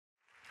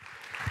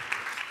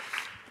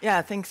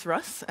Yeah, thanks,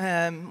 Russ.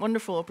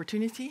 Wonderful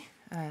opportunity.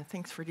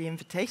 Thanks for the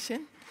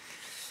invitation.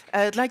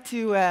 I'd like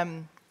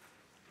to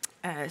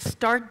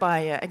start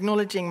by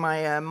acknowledging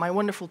my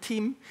wonderful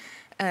team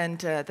and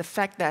the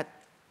fact that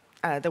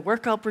the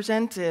work I'll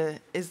present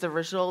is the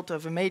result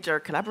of a major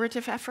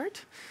collaborative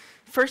effort.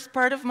 First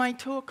part of my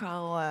talk,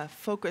 I'll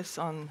focus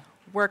on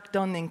work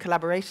done in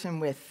collaboration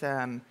with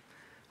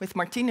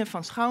Martine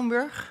van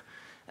Schouwenburg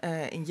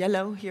in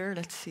yellow here.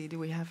 Let's see, do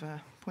we have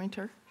a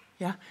pointer?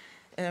 Yeah.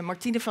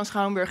 Martine van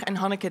Schouwenburg and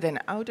Hanneke den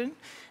Ouden.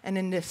 And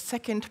in the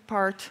second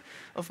part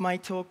of my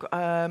talk,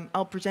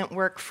 I'll present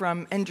work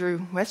from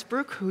Andrew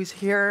Westbrook, who's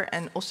here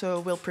and also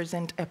will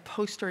present a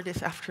poster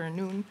this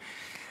afternoon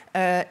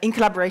in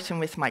collaboration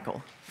with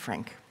Michael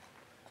Frank.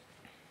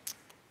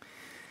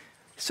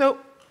 So,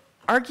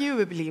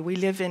 arguably, we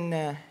live in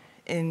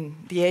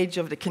the age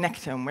of the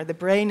connectome, where the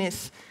brain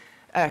is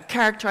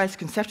characterized,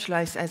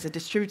 conceptualized as a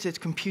distributed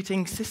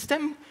computing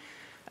system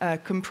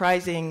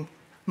comprising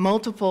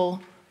multiple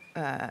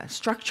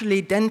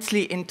structurally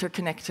densely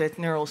interconnected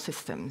neural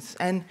systems.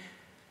 And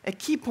a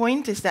key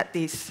point is that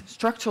these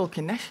structural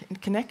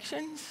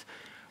connections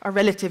are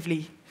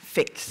relatively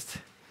fixed.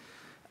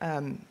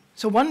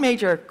 So one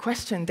major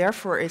question,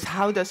 therefore, is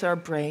how does our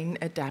brain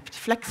adapt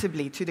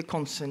flexibly to the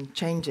constant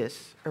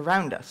changes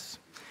around us?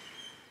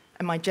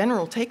 And my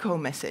general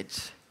take-home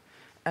message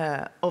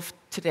of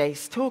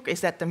today's talk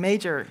is that the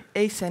major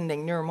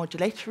ascending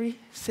neuromodulatory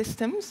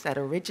systems that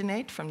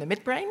originate from the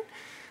midbrain,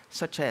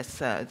 such as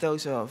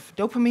those of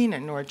dopamine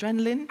and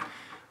noradrenaline,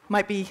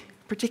 might be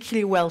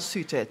particularly well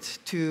suited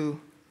to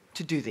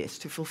do this,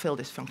 to fulfill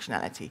this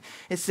functionality.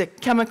 It's the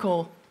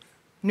chemical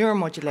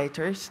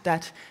neuromodulators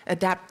that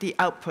adapt the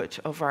output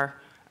of our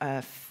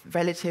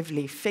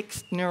relatively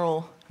fixed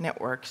neural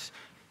networks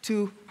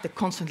to the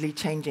constantly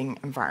changing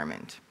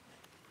environment.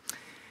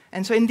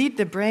 And so indeed,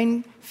 the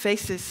brain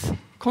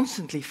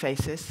constantly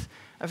faces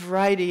a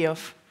variety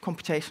of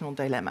computational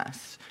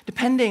dilemmas.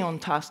 Depending on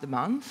task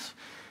demands,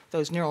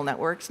 those neural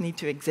networks need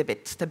to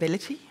exhibit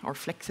stability or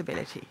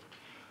flexibility,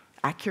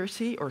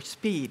 accuracy or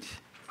speed,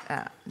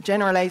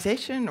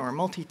 generalization or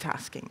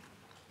multitasking.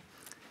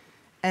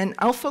 And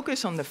I'll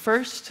focus on the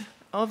first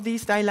of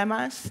these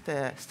dilemmas,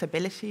 the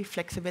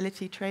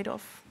stability-flexibility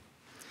trade-off.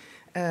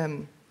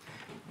 And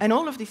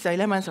all of these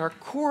dilemmas are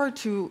core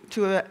to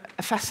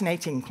a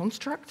fascinating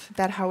construct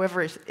that,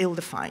 however, is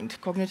ill-defined,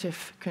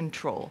 cognitive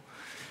control.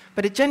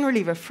 But it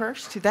generally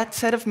refers to that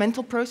set of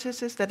mental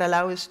processes that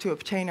allow us to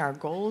obtain our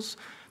goals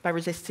by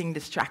resisting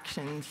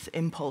distractions,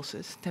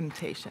 impulses,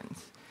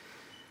 temptations.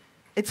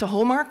 It's a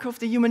hallmark of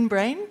the human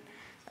brain,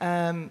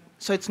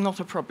 so it's not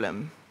a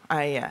problem.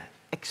 I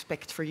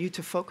expect for you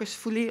to focus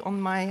fully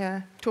on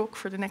my talk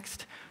for the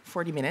next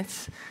 40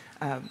 minutes,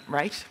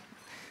 right?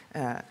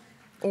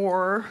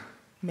 Or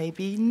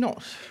maybe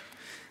not.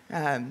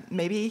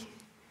 Maybe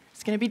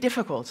it's going to be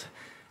difficult.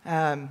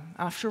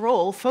 After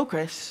all,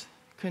 focus,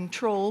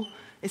 control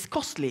is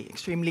costly,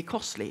 extremely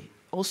costly,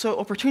 also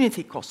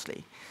opportunity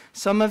costly.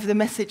 Some of the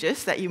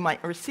messages that you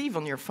might receive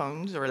on your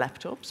phones or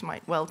laptops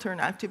might well turn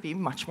out to be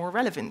much more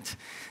relevant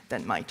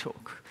than my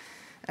talk.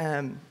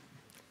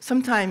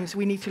 Sometimes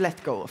we need to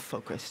let go of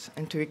focus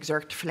and to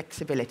exert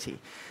flexibility.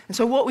 And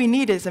so what we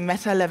need is a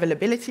meta-level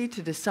ability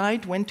to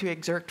decide when to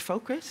exert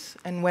focus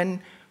and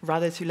when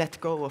rather to let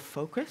go of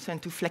focus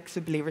and to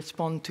flexibly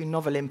respond to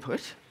novel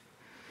input.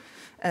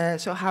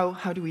 So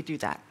how do we do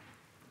that?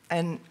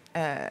 And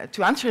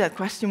to answer that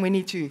question, we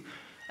need to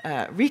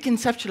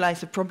reconceptualize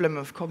the problem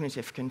of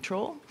cognitive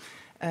control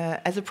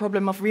as a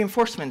problem of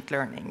reinforcement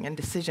learning and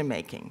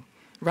decision-making,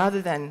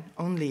 rather than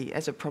only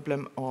as a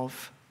problem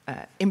of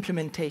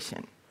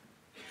implementation,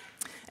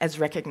 as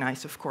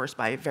recognized, of course,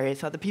 by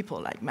various other people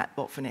like Matt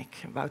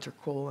Botvinnik, Wouter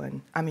Kool,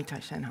 and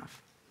Amitai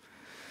Senhav.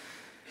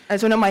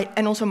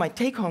 And also my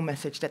take-home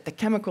message that the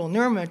chemical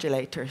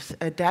neuromodulators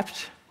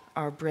adapt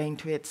our brain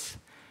to its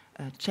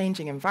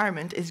changing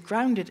environment is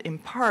grounded in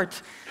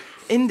part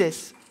in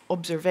this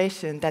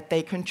observation that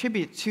they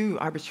contribute to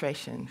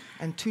arbitration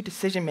and to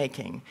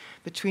decision-making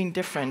between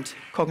different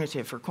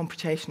cognitive or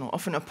computational,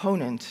 often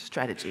opponent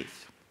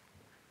strategies.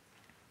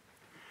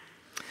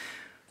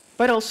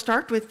 But I'll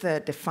start with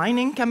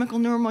defining chemical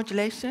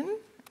neuromodulation,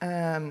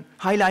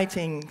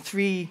 highlighting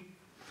three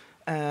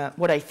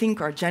what I think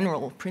are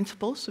general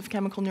principles of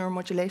chemical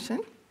neuromodulation.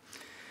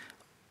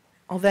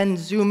 I'll then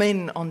zoom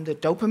in on the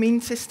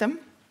dopamine system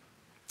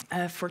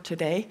for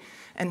today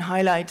and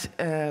highlight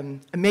a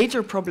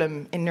major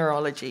problem in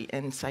neurology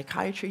and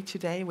psychiatry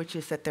today, which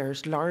is that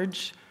there's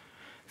large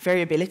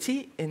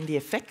variability in the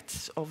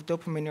effects of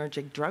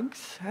dopaminergic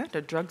drugs,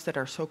 the drugs that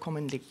are so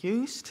commonly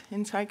used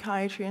in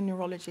psychiatry and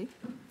neurology.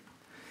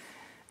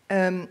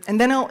 And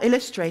then I'll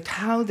illustrate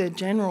how the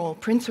general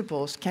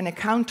principles can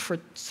account for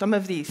some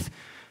of these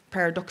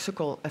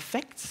paradoxical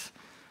effects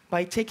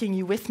by taking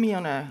you with me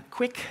on a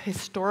quick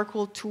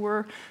historical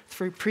tour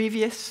through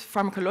previous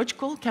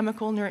pharmacological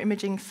chemical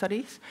neuroimaging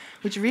studies,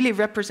 which really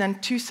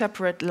represent two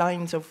separate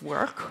lines of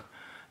work,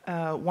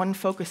 one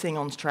focusing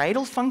on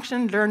striatal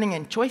function, learning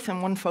and choice,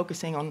 and one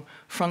focusing on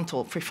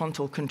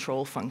prefrontal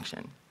control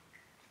function.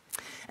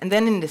 And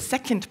then in the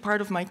second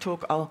part of my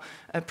talk, I'll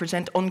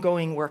present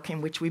ongoing work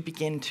in which we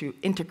begin to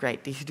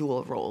integrate these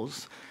dual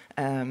roles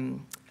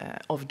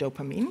of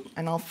dopamine.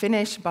 And I'll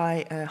finish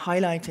by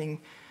highlighting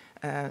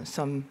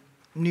some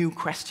new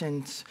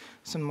questions,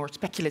 some more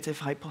speculative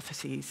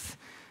hypotheses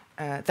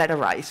that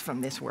arise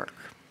from this work.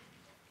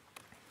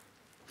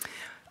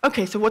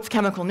 Okay, so what's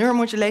chemical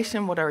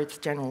neuromodulation? What are its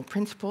general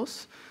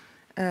principles?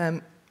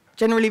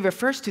 Generally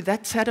refers to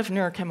that set of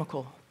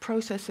neurochemical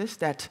processes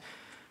that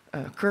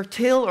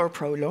curtail or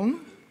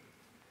prolong,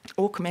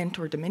 augment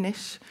or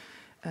diminish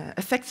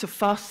effects of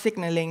fast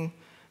signaling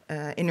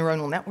in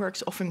neuronal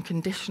networks, often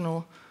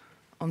conditional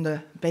on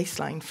the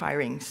baseline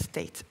firing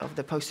state of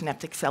the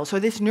postsynaptic cell. So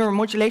this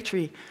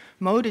neuromodulatory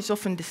mode is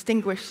often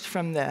distinguished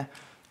from the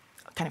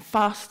kind of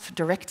fast,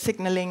 direct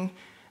signaling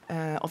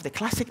of the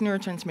classic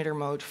neurotransmitter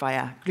mode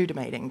via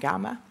glutamate and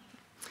gamma.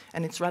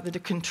 And it's rather the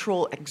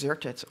control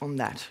exerted on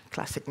that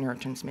classic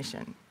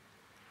neurotransmission.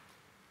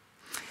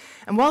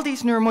 And while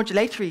these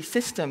neuromodulatory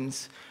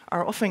systems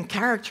are often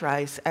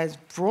characterized as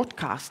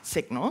broadcast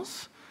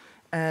signals,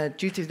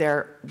 due to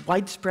their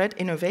widespread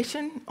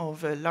innovation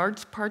of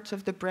large parts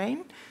of the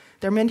brain,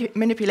 their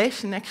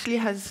manipulation actually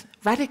has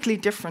radically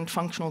different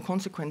functional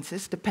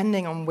consequences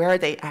depending on where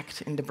they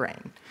act in the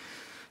brain.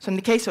 So in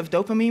the case of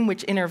dopamine,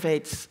 which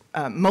innervates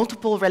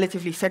multiple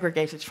relatively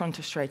segregated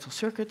frontostriatal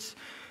circuits,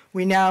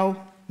 we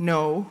now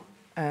know,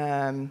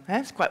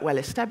 it's quite well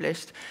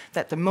established,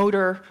 that the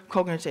motor,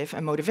 cognitive,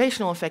 and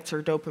motivational effects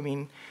of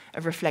dopamine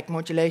reflect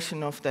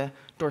modulation of the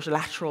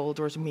dorsolateral,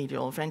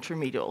 dorsomedial,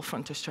 ventromedial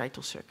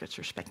frontostriatal circuits,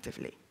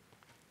 respectively.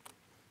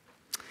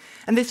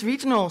 And this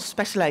regional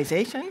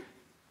specialization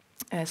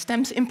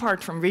stems in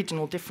part from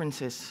regional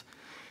differences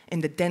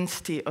in the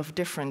density of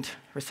different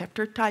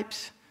receptor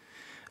types,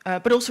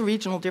 but also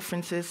regional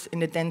differences in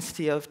the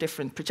density of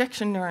different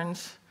projection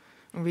neurons,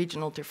 and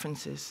regional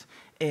differences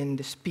in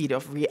the speed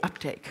of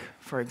reuptake,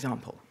 for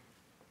example.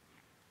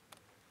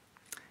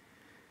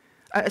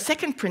 A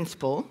second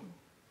principle,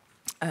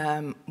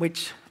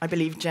 which I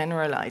believe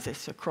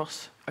generalizes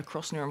across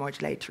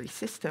neuromodulatory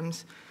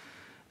systems,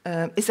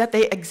 is that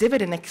they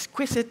exhibit an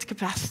exquisite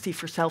capacity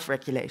for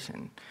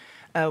self-regulation,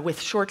 with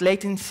short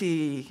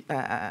latency,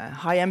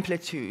 high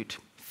amplitude,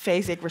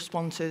 phasic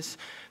responses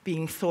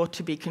being thought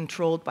to be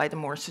controlled by the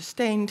more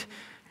sustained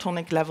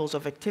tonic levels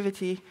of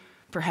activity,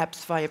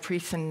 perhaps via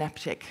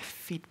presynaptic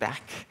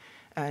feedback,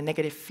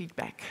 negative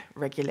feedback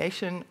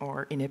regulation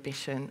or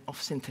inhibition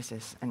of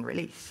synthesis and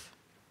release.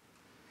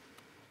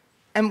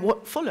 And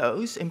what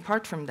follows, in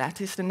part from that,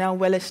 is the now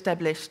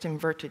well-established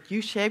inverted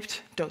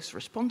U-shaped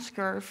dose-response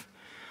curve,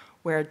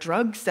 where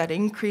drugs that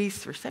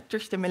increase receptor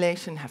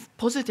stimulation have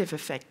positive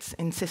effects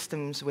in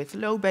systems with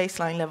low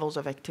baseline levels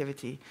of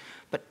activity,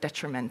 but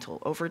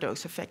detrimental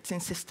overdose effects in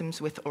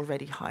systems with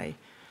already high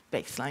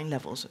baseline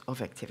levels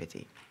of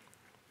activity.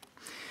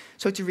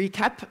 So to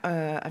recap,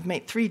 I've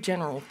made 3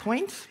 general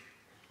points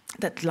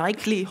that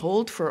likely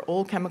hold for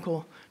all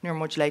chemical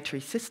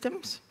neuromodulatory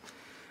systems.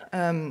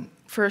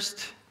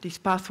 First, these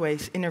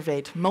pathways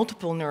innervate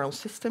multiple neural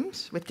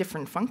systems with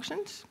different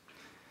functions.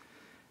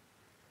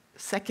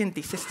 Second,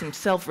 these systems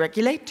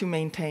self-regulate to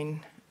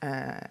maintain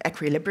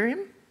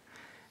equilibrium.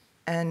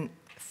 And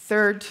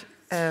third,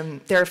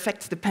 their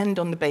effects depend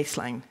on the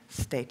baseline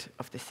state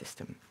of the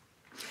system.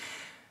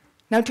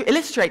 Now, to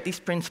illustrate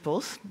these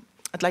principles,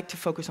 I'd like to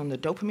focus on the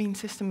dopamine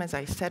system, as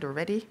I said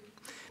already,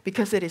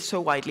 because it is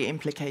so widely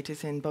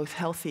implicated in both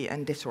healthy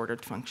and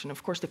disordered function.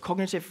 Of course, the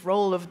cognitive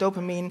role of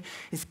dopamine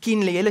is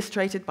keenly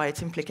illustrated by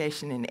its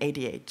implication in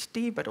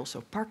ADHD, but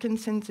also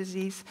Parkinson's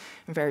disease,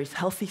 and various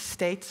healthy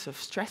states of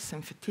stress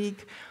and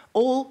fatigue,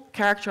 all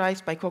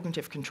characterized by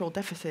cognitive control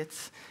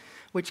deficits,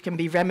 which can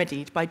be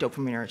remedied by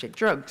dopaminergic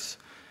drugs.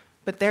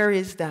 But there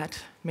is that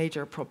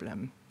major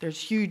problem. There's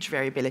huge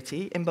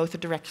variability in both the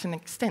direction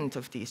and extent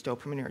of these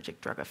dopaminergic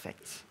drug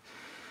effects.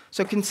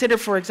 So consider,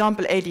 for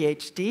example,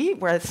 ADHD,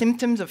 where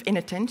symptoms of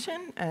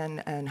inattention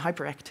and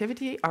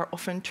hyperactivity are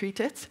often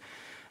treated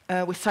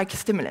with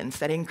psychostimulants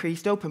that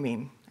increase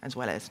dopamine as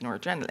well as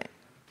noradrenaline.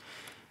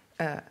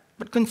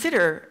 But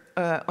consider,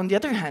 on the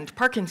other hand,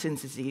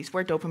 Parkinson's disease,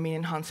 where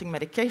dopamine-enhancing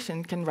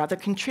medication can rather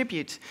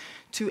contribute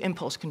to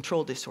impulse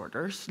control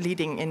disorders,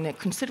 leading in a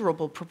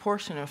considerable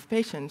proportion of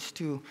patients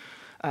to,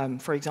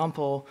 for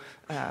example,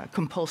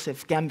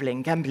 compulsive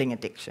gambling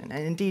addiction.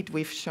 And indeed,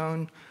 we've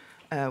shown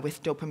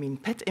with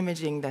dopamine PET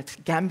imaging that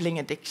gambling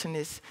addiction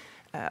is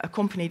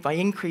accompanied by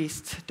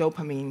increased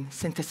dopamine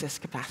synthesis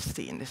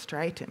capacity in the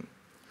striatum.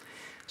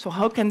 So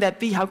how can that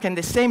be? How can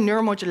the same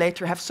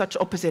neuromodulator have such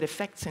opposite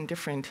effects in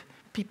different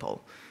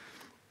people?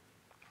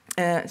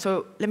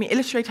 So let me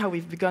illustrate how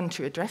we've begun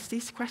to address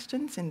these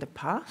questions in the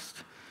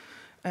past.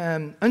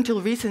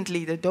 Until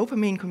recently, the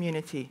dopamine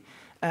community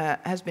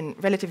has been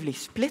relatively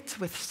split,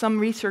 with some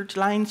research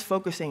lines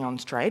focusing on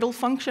striatal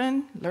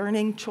function,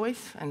 learning,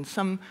 choice, and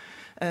some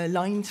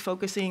lines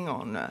focusing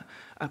on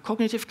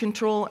cognitive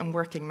control and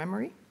working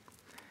memory.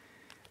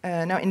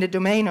 Now, in the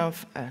domain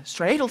of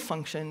striatal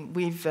function,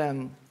 we've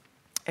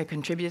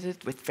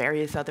contributed with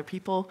various other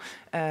people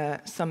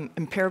some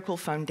empirical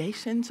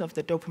foundations of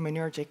the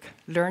dopaminergic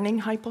learning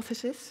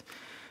hypothesis.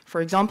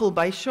 For example,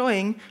 by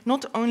showing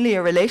not only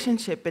a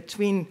relationship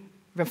between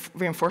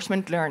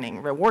reinforcement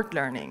learning, reward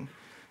learning,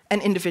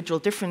 and individual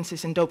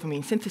differences in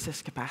dopamine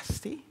synthesis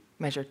capacity,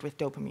 measured with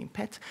dopamine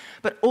PET,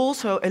 but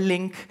also a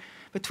link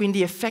between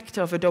the effect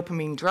of a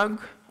dopamine drug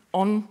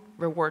on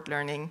reward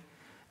learning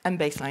and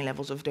baseline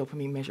levels of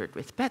dopamine measured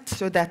with PET,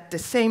 so that the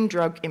same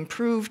drug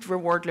improved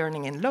reward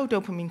learning in low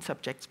dopamine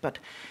subjects, but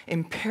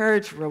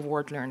impaired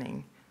reward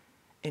learning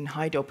in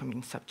high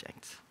dopamine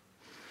subjects.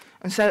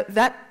 And so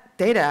that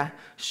data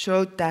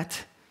showed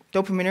that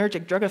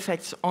dopaminergic drug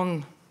effects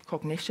on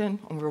cognition,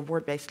 on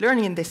reward-based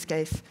learning in this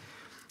case,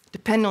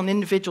 depend on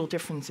individual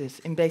differences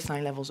in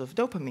baseline levels of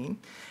dopamine.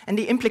 And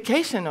the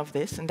implication of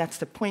this, and that's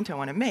the point I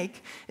want to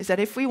make, is that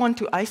if we want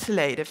to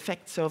isolate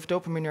effects of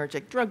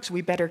dopaminergic drugs,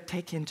 we better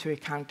take into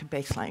account the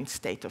baseline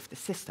state of the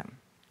system.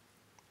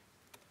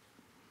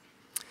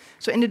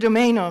 So in the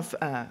domain of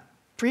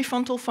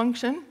prefrontal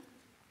function,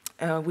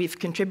 we've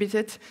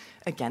contributed,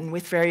 again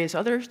with various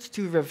others,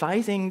 to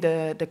revising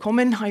the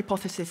common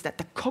hypothesis that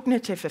the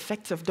cognitive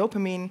effects of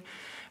dopamine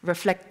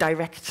reflect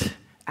direct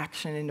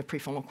action in the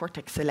prefrontal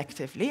cortex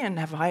selectively and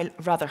have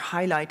rather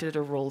highlighted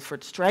a role for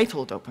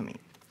striatal dopamine.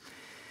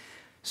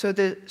 So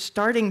the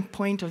starting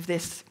point of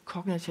this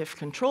cognitive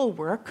control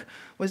work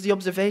was the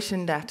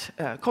observation that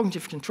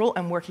cognitive control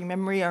and working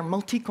memory are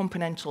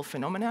multi-componential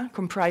phenomena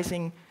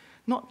comprising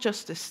not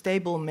just the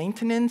stable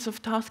maintenance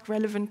of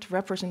task-relevant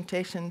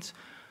representations,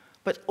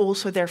 but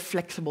also their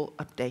flexible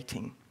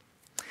updating.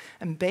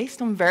 And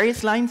based on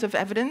various lines of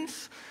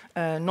evidence,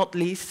 not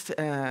least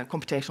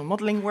computational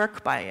modeling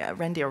work by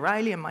Randy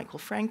O'Reilly and Michael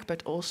Frank,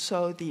 but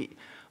also the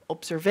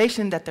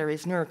observation that there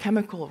is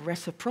neurochemical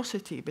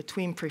reciprocity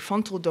between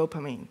prefrontal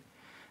dopamine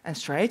and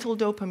striatal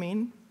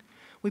dopamine,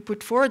 we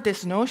put forward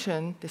this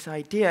notion, this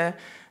idea,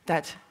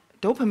 that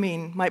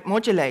dopamine might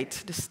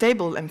modulate the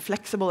stable and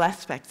flexible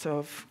aspects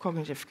of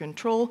cognitive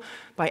control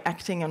by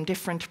acting on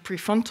different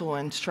prefrontal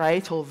and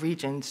striatal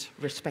regions,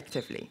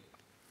 respectively.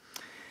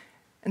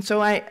 And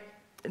so I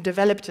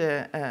developed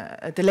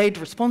a delayed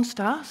response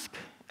task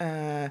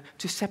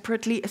to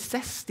separately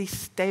assess these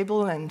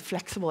stable and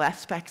flexible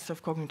aspects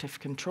of cognitive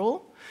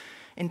control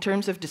in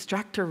terms of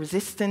distractor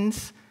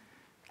resistance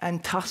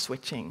and task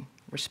switching,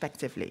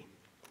 respectively.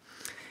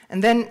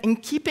 And then, in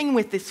keeping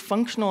with this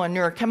functional and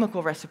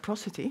neurochemical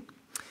reciprocity,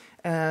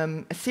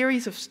 a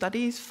series of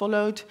studies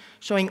followed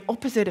showing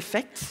opposite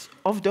effects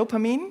of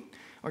dopamine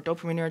or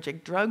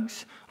dopaminergic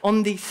drugs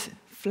on these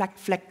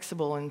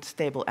flexible and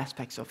stable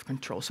aspects of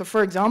control. So,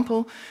 for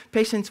example,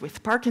 patients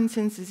with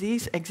Parkinson's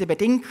disease exhibit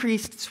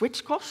increased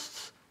switch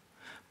costs,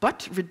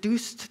 but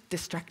reduced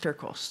distractor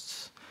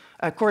costs,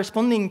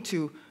 corresponding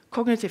to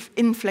cognitive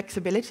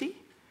inflexibility,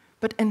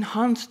 but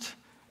enhanced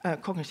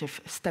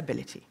cognitive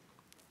stability.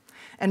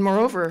 And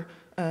moreover,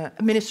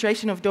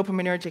 administration of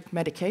dopaminergic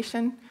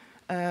medication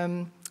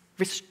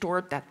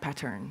restored that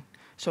pattern.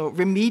 So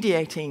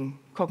remediating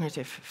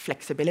cognitive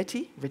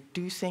flexibility,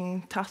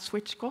 reducing task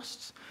switch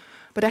costs,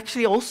 but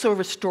actually also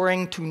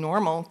restoring to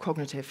normal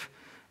cognitive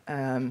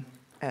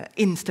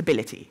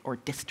instability or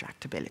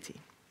distractibility.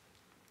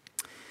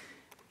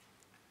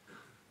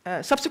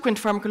 Subsequent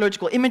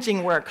pharmacological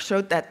imaging work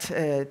showed that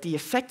the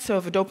effects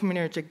of a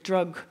dopaminergic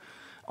drug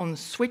on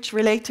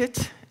switch-related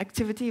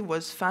activity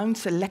was found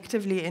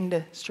selectively in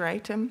the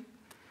striatum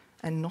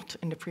and not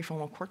in the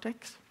prefrontal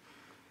cortex,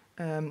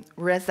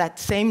 whereas that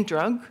same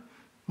drug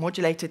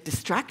modulated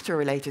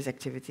distractor-related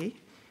activity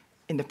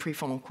in the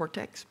prefrontal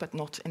cortex, but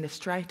not in the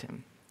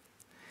striatum.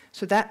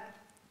 So that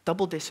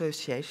double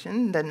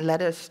dissociation then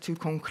led us to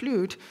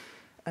conclude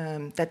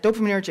that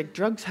dopaminergic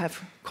drugs have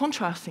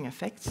contrasting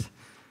effects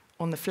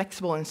on the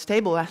flexible and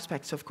stable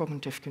aspects of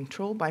cognitive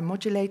control by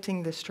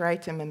modulating the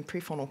striatum and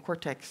prefrontal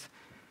cortex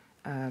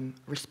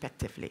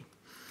respectively.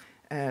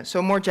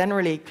 So more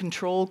generally,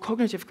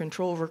 cognitive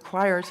control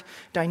requires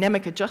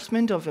dynamic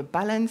adjustment of a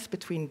balance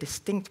between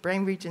distinct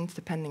brain regions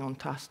depending on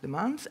task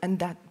demands, and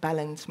that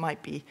balance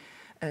might be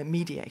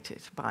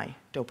mediated by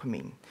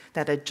dopamine.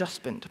 That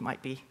adjustment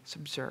might be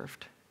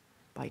subserved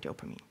by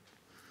dopamine.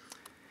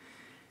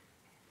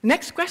 The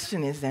next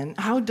question is then,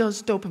 how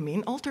does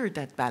dopamine alter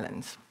that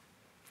balance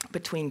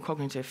between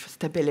cognitive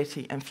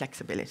stability and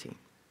flexibility?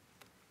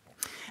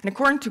 And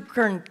according to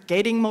current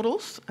gating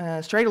models,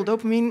 striatal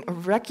dopamine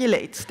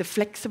regulates the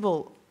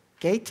flexible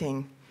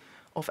gating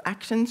of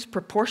actions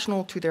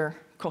proportional to their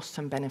costs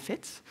and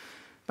benefits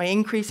by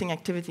increasing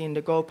activity in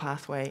the go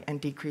pathway and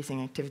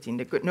decreasing activity in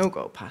the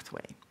no-go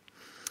pathway.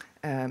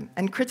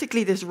 And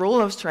critically, this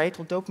role of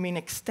striatal dopamine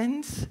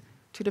extends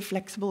to the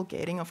flexible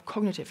gating of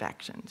cognitive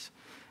actions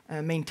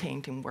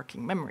maintained in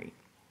working memory.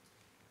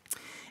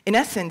 In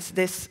essence,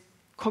 this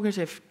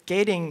cognitive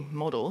gating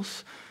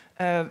models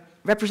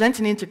represents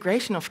an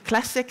integration of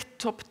classic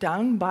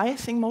top-down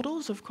biasing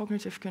models of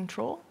cognitive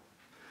control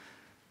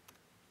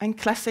and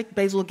classic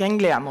basal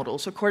ganglia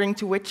models, according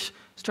to which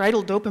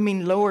striatal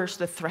dopamine lowers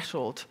the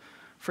threshold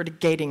for the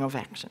gating of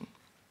action.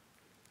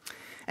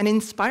 And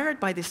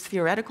inspired by this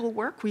theoretical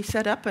work, we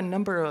set up a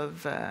number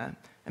of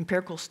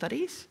empirical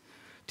studies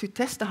to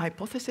test the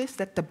hypothesis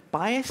that the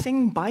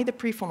biasing by the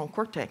prefrontal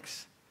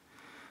cortex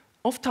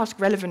of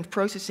task-relevant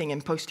processing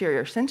in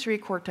posterior sensory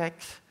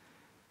cortex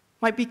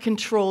might be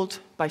controlled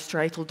by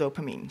striatal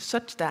dopamine,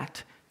 such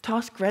that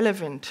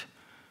task-relevant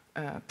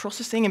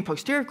processing in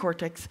posterior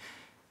cortex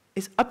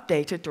is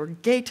updated or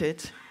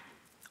gated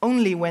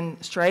only when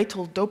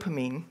striatal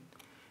dopamine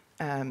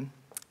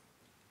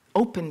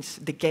opens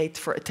the gate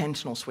for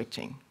attentional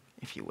switching,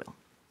 if you will.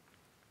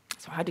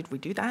 So how did we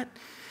do that?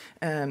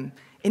 In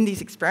these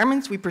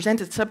experiments, we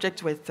presented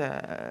subjects with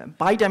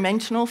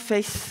bidimensional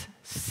face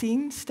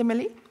scene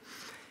stimuli,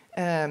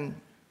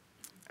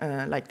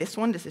 like this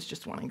one. This is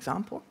just one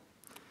example.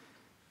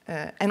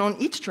 And on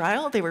each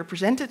trial, they were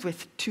presented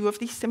with 2 of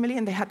these stimuli,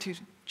 and they had to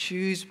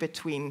choose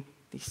between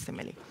these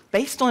stimuli,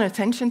 based on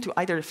attention to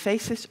either the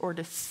faces or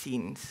the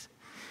scenes.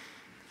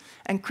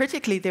 And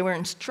critically, they were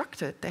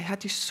instructed they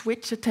had to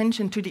switch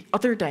attention to the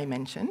other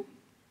dimension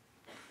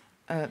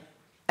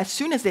as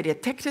soon as they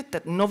detected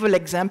that novel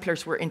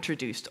exemplars were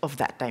introduced of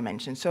that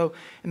dimension. So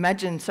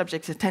imagine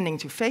subjects attending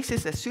to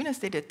faces. As soon as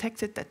they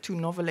detected that 2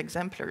 novel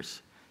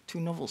exemplars,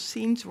 2 novel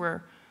scenes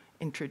were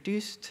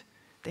introduced,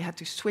 they had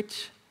to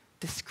switch,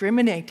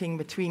 discriminating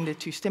between the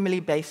 2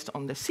 stimuli based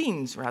on the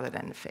scenes rather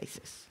than the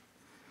faces.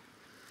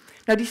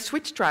 Now, these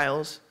switch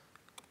trials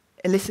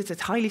elicited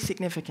highly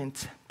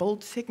significant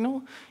bold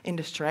signal in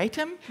the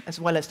striatum, as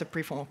well as the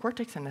prefrontal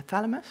cortex and the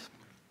thalamus.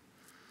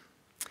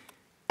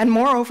 And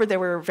moreover, there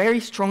were very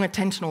strong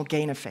attentional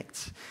gain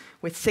effects,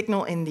 with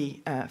signal in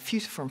the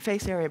fusiform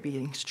face area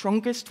being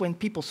strongest when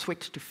people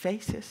switched to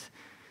faces,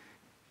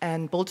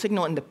 and bold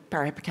signal in the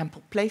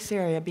parahippocampal place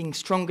area being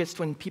strongest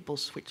when people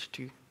switched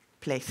to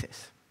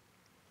places.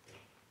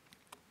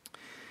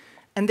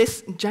 And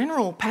this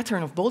general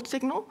pattern of bold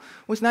signal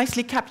was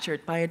nicely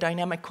captured by a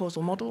dynamic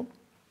causal model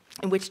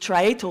in which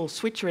striatal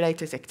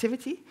switch-related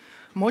activity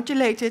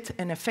modulated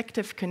an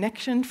effective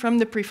connection from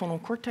the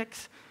prefrontal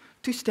cortex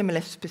to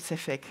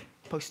stimulus-specific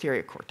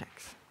posterior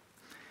cortex.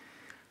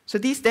 So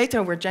these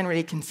data were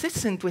generally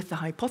consistent with the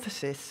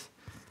hypothesis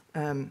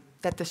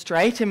that the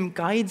striatum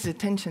guides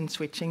attention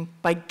switching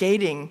by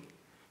gating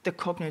the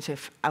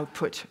cognitive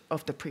output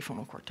of the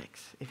prefrontal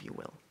cortex, if you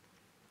will.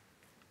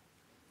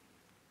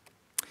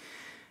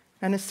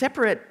 In a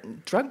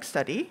separate drug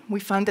study, we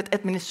found that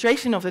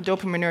administration of the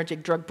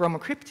dopaminergic drug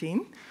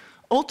bromocriptine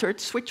altered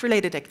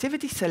switch-related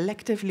activity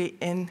selectively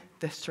in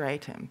the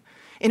striatum,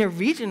 in a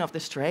region of the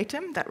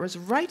striatum that was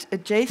right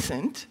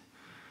adjacent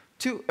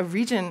to a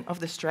region of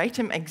the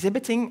striatum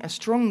exhibiting a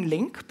strong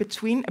link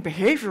between a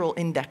behavioral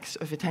index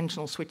of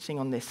attentional switching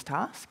on this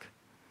task,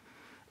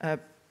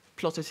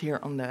 plotted here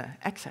on the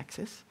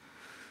x-axis,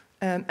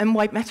 and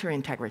white matter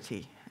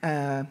integrity,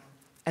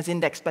 as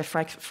indexed by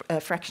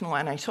fractional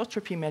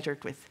anisotropy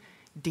measured with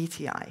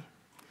DTI.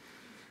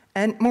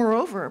 And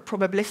moreover,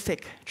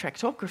 probabilistic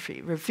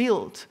tractography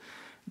revealed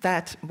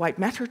that white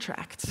matter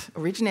tracts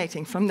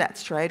originating from that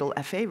striatal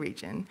FA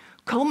region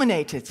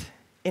culminated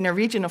in a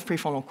region of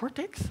prefrontal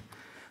cortex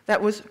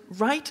that was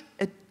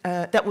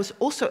that was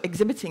also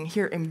exhibiting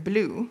here in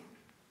blue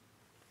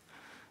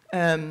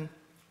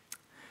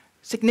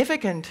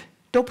significant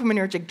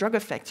dopaminergic drug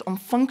effects on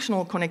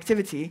functional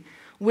connectivity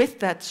with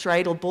that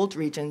striatal bold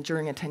region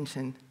during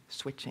attention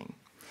switching.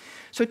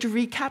 So to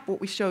recap,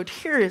 what we showed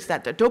here is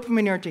that the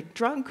dopaminergic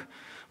drug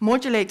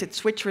modulated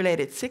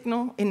switch-related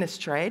signal in the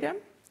striatum,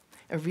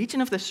 a region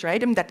of the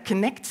striatum that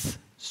connects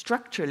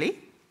structurally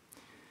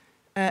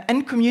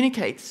and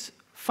communicates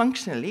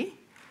functionally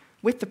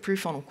with the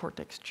prefrontal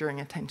cortex during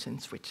attention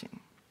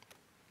switching.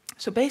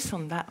 So based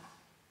on that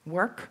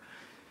work,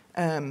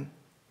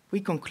 we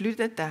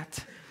concluded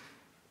that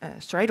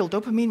striatal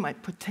dopamine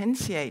might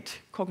potentiate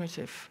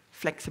cognitive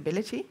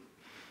flexibility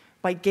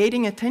by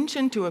gating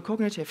attention to a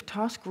cognitive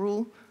task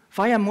rule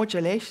via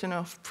modulation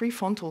of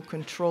prefrontal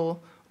control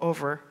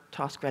over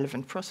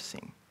task-relevant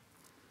processing.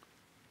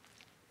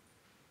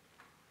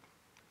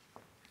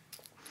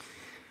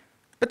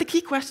 But the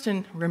key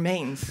question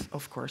remains,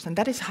 of course, and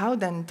that is how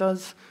then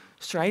does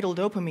striatal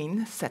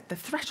dopamine set the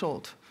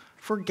threshold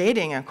for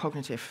gating a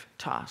cognitive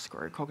task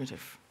or a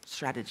cognitive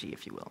strategy,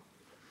 if you will.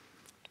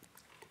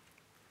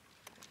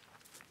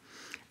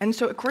 And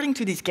so according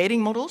to these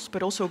gating models,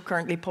 but also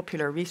currently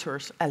popular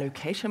resource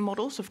allocation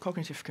models of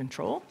cognitive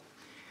control,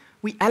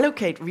 we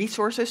allocate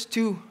resources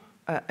to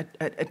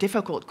a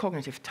difficult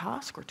cognitive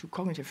task or to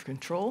cognitive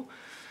control,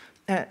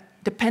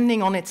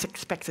 depending on its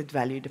expected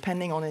value,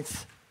 depending on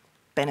its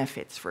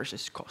benefits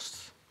versus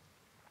costs.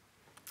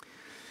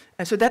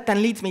 And so that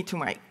then leads me to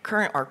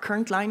our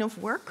current line of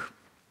work,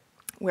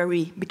 where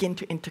we begin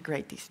to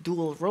integrate these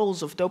dual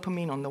roles of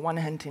dopamine, on the one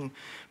hand in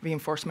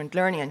reinforcement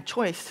learning and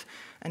choice,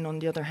 and on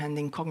the other hand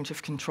in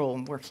cognitive control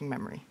and working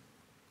memory.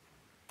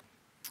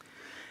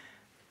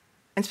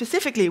 And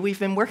specifically, we've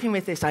been working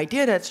with this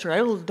idea that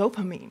striatal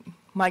dopamine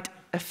might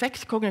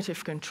affect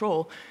cognitive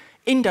control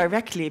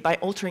indirectly by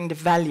altering the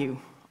value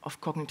of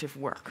cognitive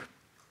work.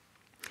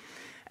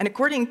 And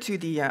according to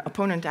the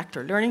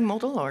opponent-actor learning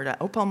model, or the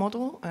OPAL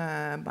model,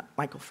 by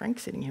Michael Frank,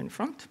 sitting here in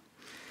front,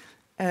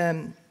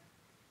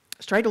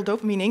 striatal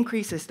dopamine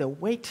increases the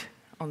weight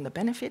on the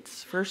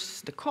benefits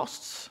versus the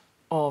costs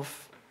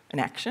of an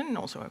action,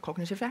 also a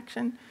cognitive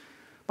action,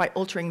 by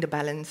altering the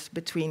balance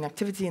between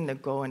activity in the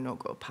go and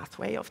no-go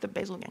pathway of the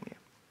basal ganglia.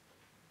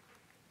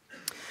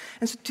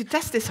 And so to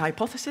test this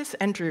hypothesis,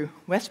 Andrew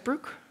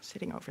Westbrook,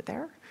 sitting over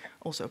there,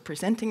 also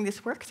presenting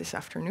this work this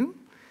afternoon,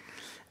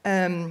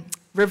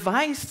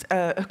 revised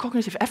a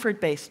cognitive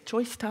effort-based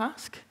choice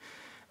task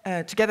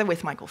together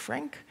with Michael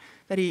Frank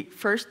that he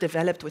first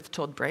developed with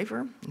Todd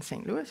Braver in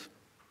St. Louis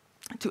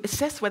to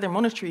assess whether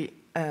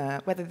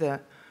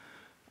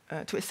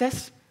to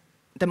assess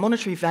the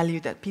monetary value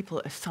that people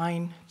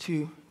assign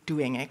to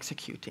doing,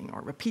 executing,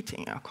 or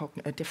repeating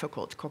a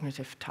difficult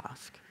cognitive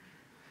task.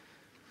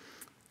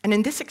 And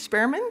in this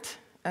experiment,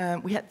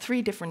 we had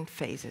 3 different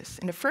phases.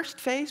 In the first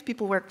phase,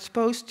 people were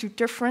exposed to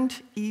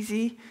different,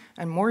 easy,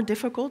 and more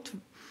difficult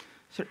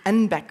sort of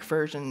N-back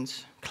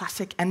versions,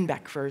 classic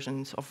N-back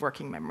versions of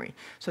working memory.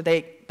 So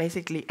they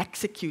basically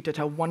executed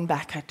a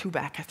 1-back, a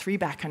 2-back, a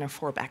 3-back, and a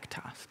 4-back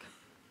task.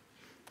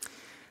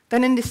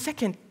 Then in the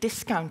second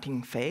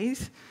discounting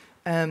phase,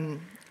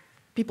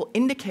 people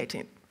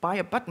indicated by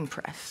a button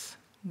press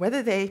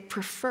whether they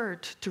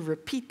preferred to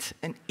repeat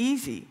an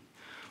easy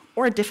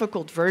or a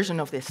difficult version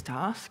of this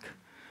task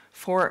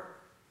for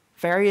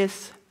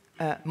various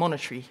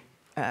monetary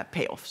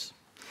payoffs.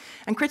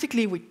 And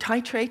critically, we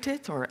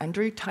titrated, or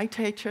Andrew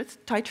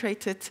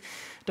titrated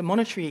the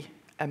monetary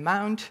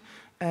amount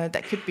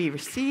that could be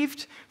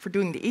received for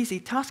doing the easy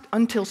task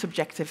until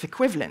subjective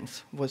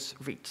equivalence was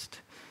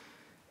reached,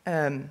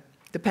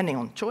 depending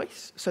on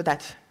choice, so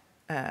that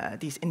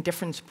these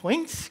indifference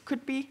points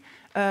could be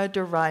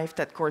derived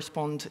that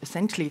correspond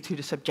essentially to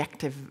the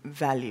subjective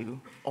value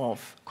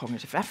of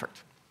cognitive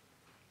effort.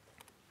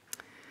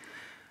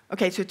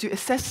 Okay, so to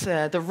assess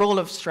the role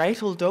of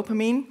striatal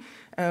dopamine,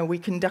 we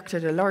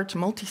conducted a large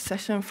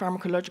multi-session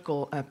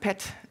pharmacological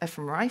PET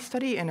fMRI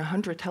study in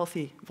 100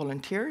 healthy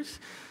volunteers.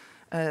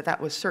 That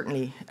was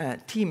certainly a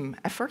team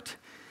effort,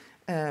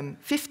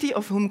 50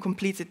 of whom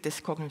completed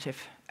this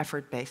cognitive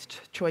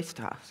effort-based choice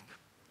task.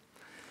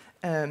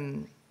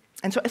 And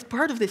so as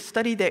part of this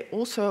study, they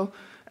also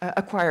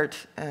underwent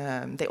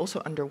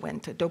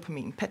a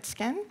dopamine PET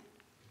scan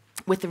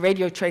with the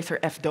radiotracer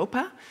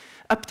F-DOPA,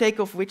 uptake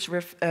of which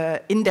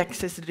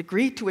indexes the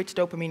degree to which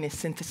dopamine is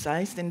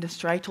synthesized in the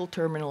striatal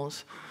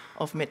terminals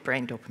of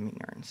midbrain dopamine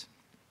neurons.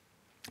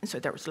 And so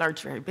there was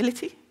large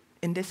variability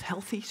in this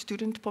healthy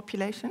student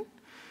population.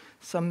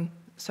 Some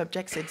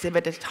subjects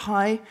exhibited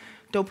high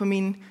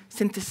dopamine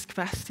synthesis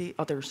capacity,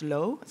 others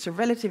low. It's a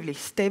relatively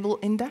stable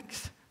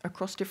index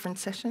across different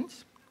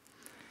sessions.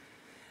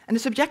 And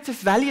the subjective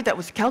value that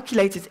was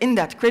calculated in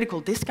that critical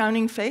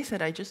discounting phase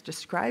that I just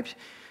described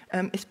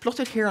is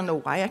plotted here on the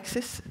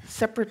y-axis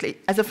separately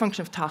as a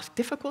function of task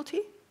difficulty,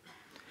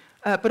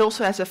 but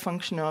also as a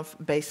function of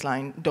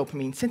baseline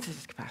dopamine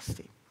synthesis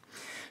capacity.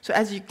 So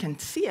as you can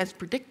see, as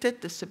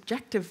predicted, the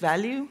subjective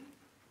value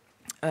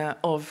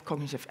of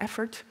cognitive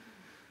effort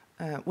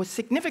was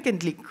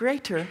significantly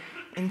greater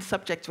in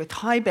subjects with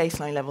high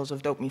baseline levels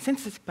of dopamine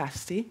synthesis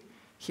capacity,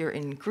 here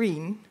in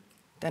green,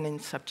 than in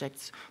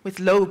subjects with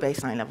low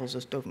baseline levels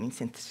of dopamine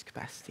synthesis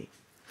capacity.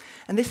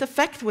 And this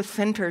effect was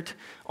centered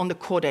on the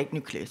caudate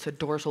nucleus, a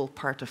dorsal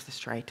part of the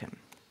striatum.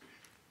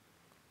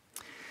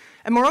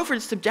 And moreover,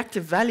 the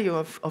subjective value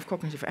of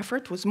cognitive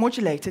effort was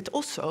modulated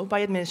also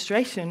by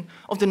administration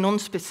of the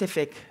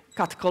non-specific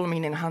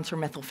catecholamine enhancer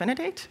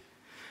methylphenidate,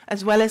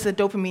 as well as a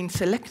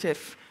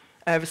dopamine-selective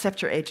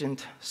receptor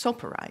agent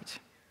sulpiride.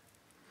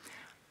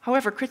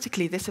 However,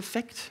 critically, this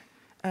effect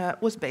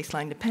was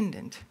baseline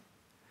dependent.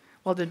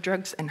 While the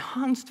drug's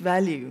enhanced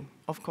value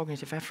of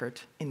cognitive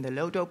effort in the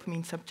low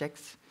dopamine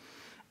subjects,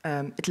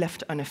 it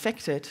left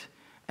unaffected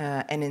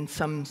and in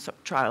some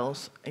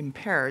trials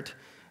impaired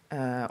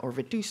or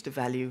reduced the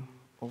value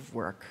of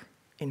work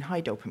in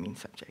high dopamine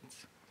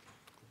subjects.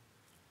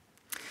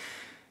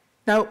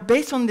 Now,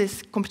 based on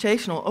this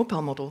computational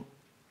OPAL model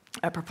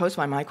proposed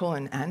by Michael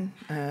and Anne,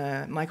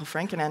 Michael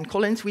Frank and Anne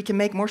Collins, we can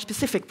make more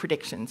specific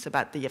predictions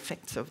about the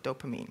effects of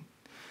dopamine.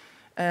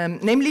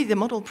 Namely, the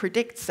model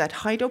predicts that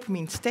high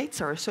dopamine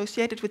states are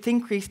associated with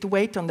increased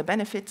weight on the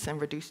benefits and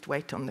reduced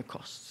weight on the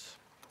costs.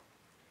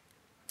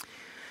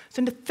 So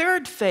in the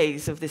third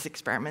phase of this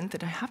experiment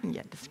that I haven't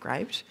yet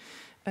described,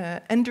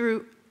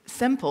 Andrew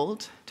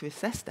sampled, to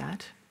assess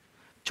that,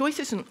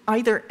 choices on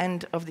either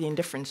end of the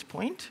indifference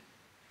point,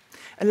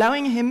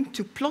 allowing him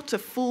to plot a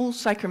full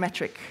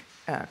psychometric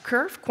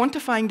curve,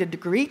 quantifying the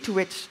degree to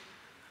which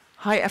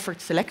high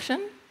effort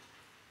selection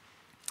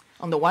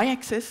on the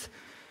y-axis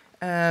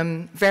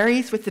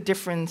varies with the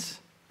difference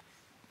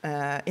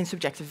in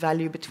subjective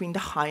value between the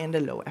high and the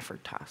low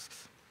effort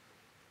tasks.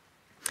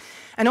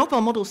 And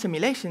OPAL model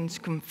simulations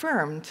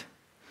confirmed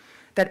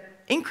that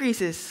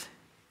increases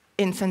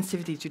in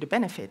sensitivity to the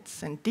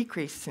benefits and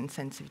decreases in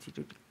sensitivity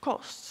to the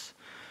costs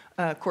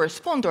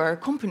correspond or are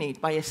accompanied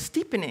by a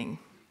steepening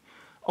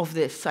of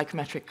this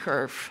psychometric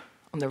curve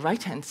on the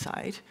right-hand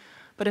side,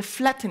 but a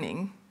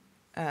flattening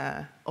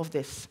of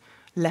this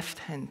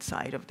left-hand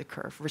side of the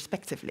curve,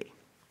 respectively.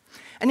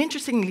 And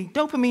interestingly,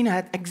 dopamine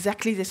had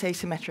exactly this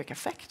asymmetric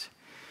effect,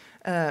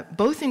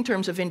 both in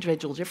terms of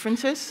individual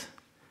differences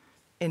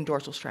in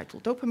dorsal striatal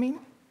dopamine,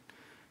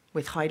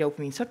 with high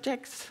dopamine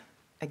subjects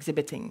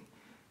exhibiting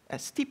a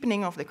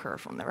steepening of the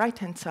curve on the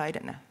right-hand side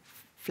and a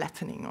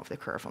flattening of the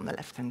curve on the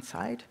left-hand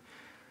side,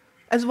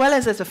 as well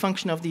as a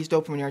function of these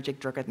dopaminergic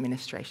drug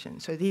administration.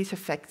 So these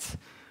effects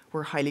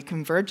were highly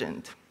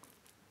convergent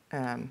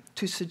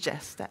to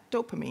suggest that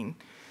dopamine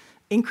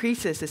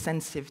increases the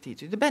sensitivity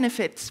to the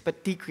benefits,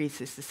 but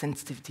decreases the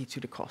sensitivity to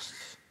the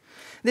costs.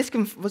 This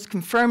was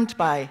confirmed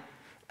by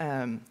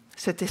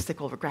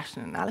statistical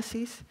regression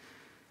analyses,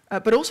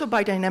 but also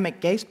by dynamic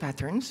gaze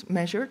patterns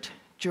measured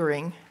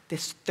during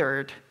this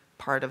third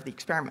part of the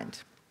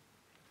experiment.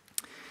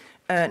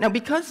 Now,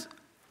 because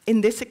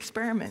in this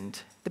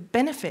experiment, the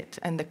benefit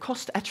and the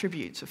cost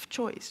attributes of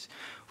choice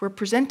were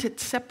presented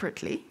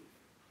separately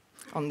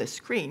on the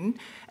screen,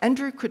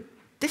 Andrew could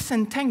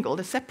disentangle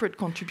the separate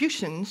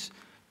contributions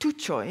to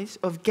choice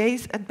of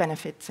gaze at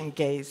benefits and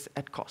gaze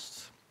at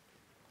costs.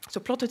 So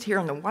plotted here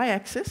on the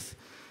y-axis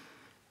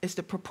is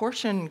the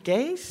proportion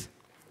gaze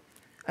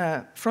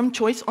from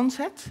choice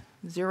onset,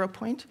 0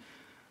 point,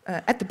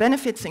 at the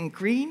benefits in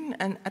green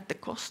and at the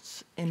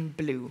costs in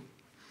blue.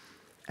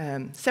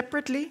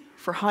 Separately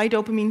for high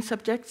dopamine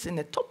subjects in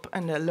the top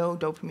and the low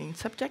dopamine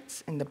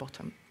subjects in the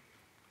bottom.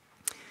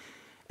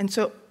 And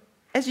so,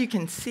 as you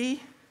can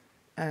see,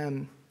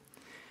 for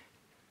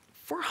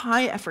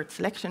high effort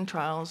selection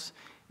trials,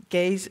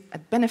 gaze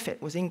at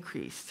benefit was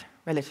increased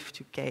relative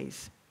to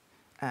gaze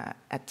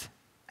at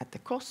the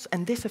costs,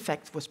 and this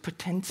effect was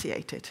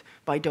potentiated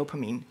by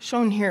dopamine,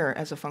 shown here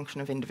as a function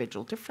of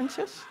individual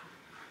differences,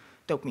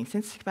 dopamine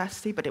synthesis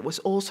capacity, but it was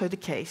also the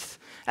case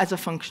as a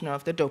function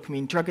of the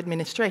dopamine drug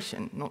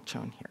administration, not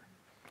shown here.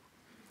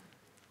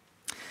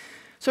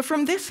 So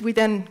from this, we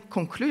then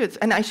concluded,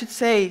 and I should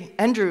say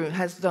Andrew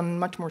has done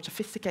much more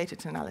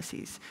sophisticated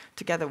analyses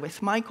together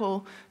with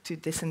Michael to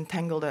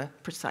disentangle the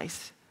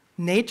precise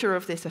nature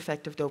of this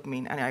effect of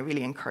dopamine, and I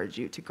really encourage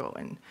you to go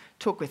and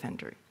talk with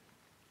Andrew.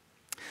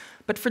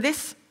 But for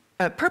this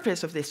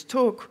purpose of this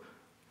talk,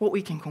 what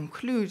we can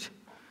conclude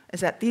is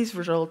that these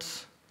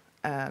results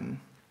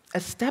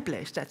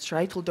establish that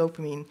striatal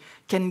dopamine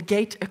can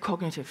gate a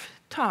cognitive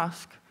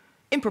task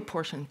in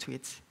proportion to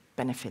its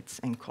benefits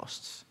and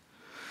costs.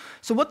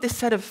 So what this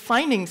set of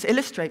findings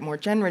illustrate more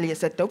generally is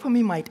that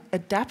dopamine might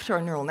adapt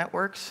our neural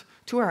networks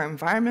to our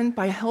environment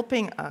by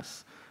helping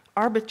us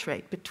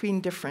arbitrate between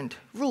different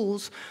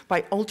rules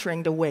by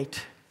altering the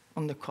weight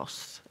on the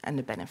costs and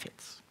the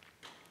benefits.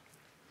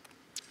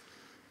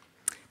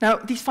 Now,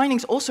 these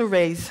findings also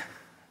raise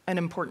an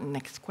important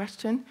next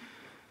question,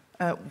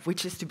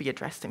 which is to be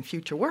addressed in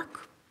future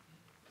work,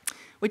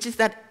 which is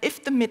that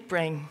if the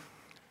midbrain,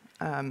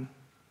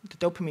 the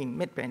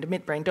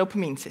midbrain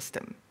dopamine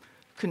system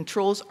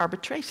controls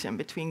arbitration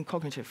between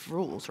cognitive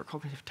rules or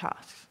cognitive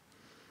tasks,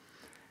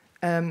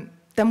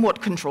 then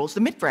what controls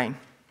the midbrain?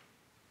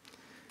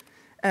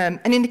 And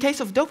in the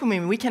case of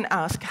dopamine, we can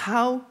ask,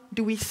 how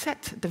do we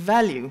set the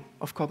value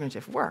of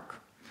cognitive work?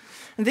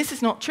 And this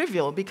is not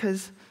trivial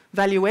because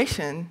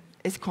valuation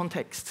is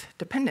context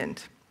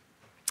dependent.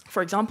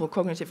 For example,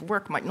 cognitive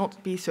work might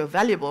not be so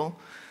valuable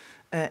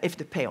if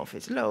the payoff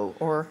is low,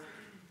 or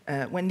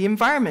when the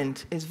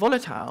environment is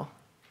volatile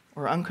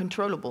or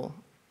uncontrollable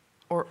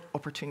or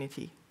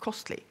opportunity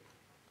costly.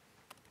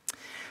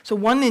 So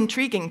one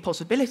intriguing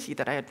possibility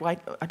that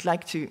I'd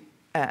like to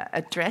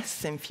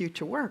address in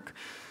future work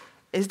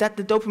is that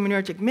the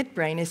dopaminergic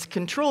midbrain is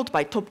controlled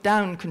by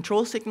top-down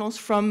control signals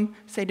from,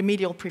 say, the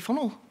medial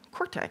prefrontal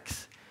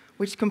cortex,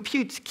 which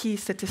computes key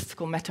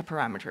statistical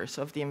metaparameters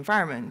of the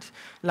environment,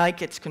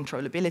 like its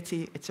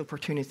controllability, its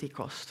opportunity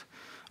cost,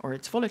 or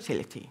its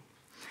volatility.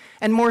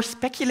 And more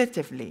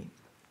speculatively,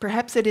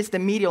 perhaps it is the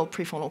medial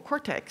prefrontal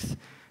cortex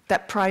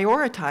that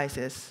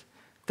prioritizes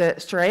the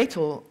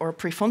striatal or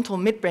prefrontal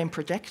midbrain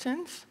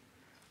projections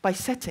by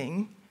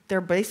setting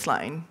their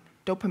baseline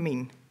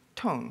dopamine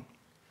tone.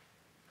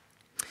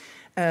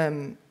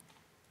 And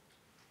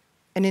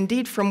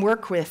indeed, from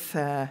work with,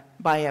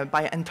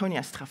 by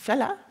Antonia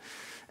Strafella,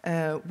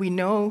 we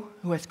know,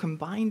 who has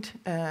combined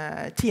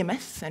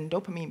TMS and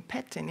dopamine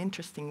PET in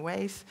interesting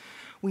ways,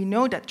 we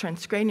know that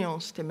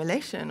transcranial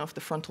stimulation of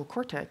the frontal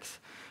cortex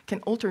can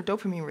alter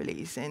dopamine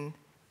release in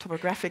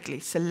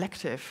topographically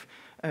selective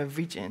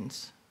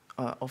regions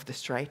of the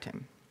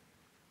striatum.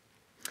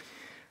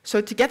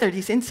 So together,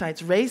 these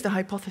insights raise the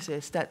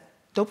hypothesis that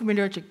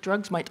dopaminergic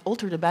drugs might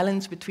alter the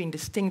balance between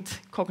distinct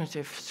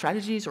cognitive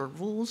strategies or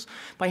rules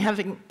by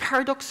having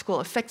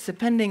paradoxical effects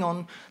depending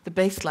on the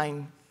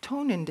baseline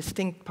tone in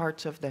distinct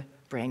parts of the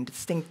brain,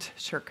 distinct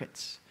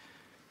circuits.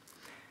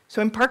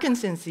 So in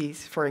Parkinson's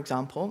disease, for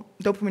example,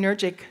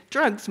 dopaminergic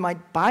drugs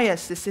might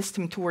bias the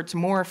system towards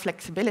more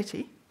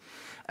flexibility,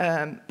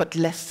 but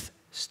less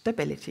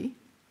stability,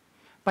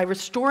 by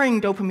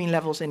restoring dopamine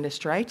levels in the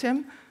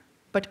striatum,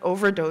 but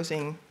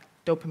overdosing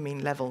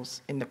dopamine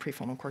levels in the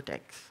prefrontal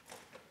cortex.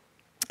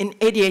 In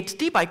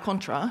ADHD, by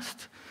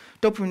contrast,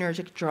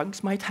 dopaminergic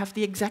drugs might have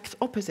the exact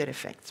opposite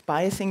effects,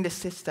 biasing the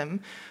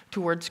system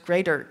towards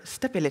greater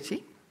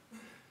stability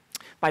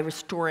by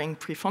restoring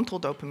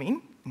prefrontal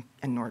dopamine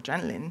and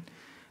noradrenaline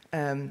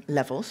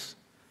levels,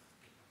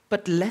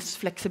 but less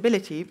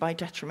flexibility by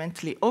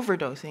detrimentally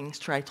overdosing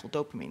striatal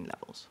dopamine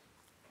levels.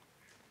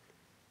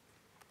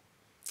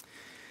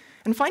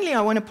 And finally,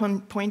 I want to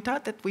point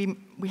out that we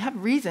have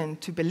reason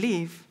to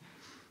believe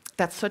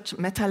that such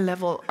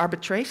meta-level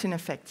arbitration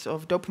effects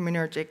of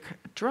dopaminergic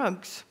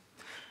drugs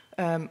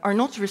are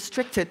not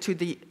restricted to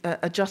the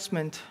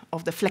adjustment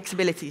of the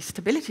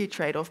flexibility-stability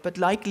trade-off, but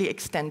likely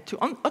extend to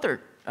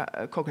other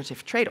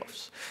cognitive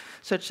trade-offs,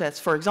 such as,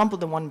 for example,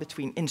 the one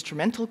between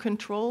instrumental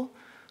control,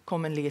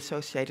 commonly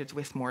associated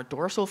with more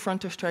dorsal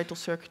frontostriatal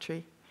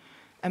circuitry,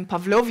 and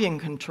Pavlovian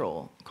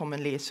control,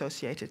 commonly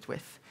associated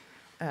with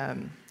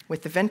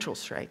the ventral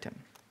striatum.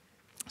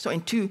 So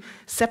in 2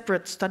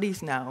 separate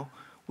studies now,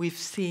 we've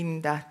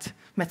seen that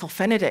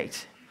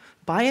methylphenidate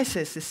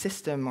biases the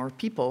system or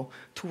people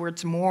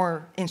towards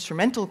more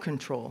instrumental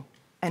control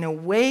and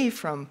away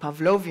from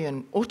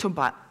Pavlovian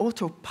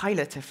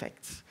autopilot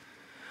effects,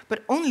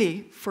 but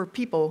only for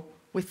people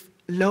with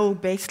low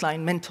baseline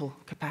mental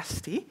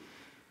capacity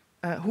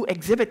who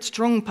exhibit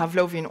strong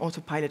Pavlovian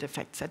autopilot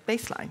effects at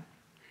baseline.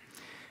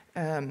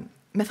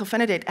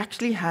 Methylphenidate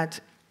actually had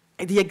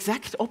the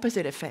exact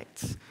opposite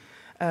effects,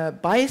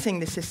 biasing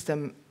the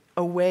system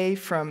away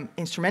from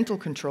instrumental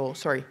control,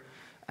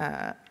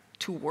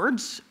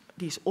 towards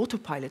these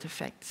autopilot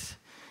effects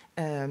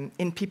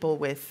in people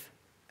with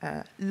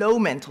low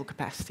mental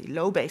capacity,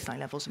 low baseline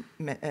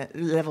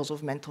levels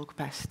of mental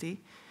capacity,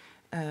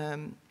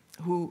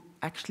 who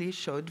actually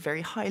showed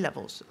very high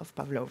levels of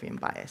Pavlovian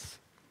bias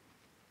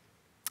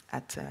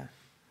at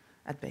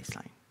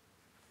baseline.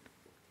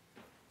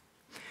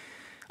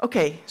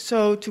 Okay,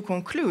 so to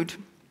conclude,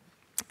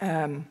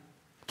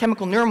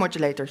 chemical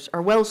neuromodulators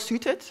are well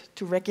suited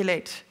to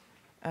regulate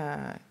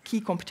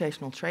key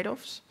computational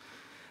trade-offs.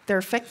 Their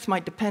effects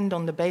might depend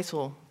on the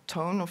basal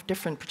tone of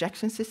different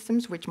projection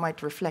systems, which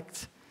might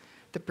reflect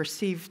the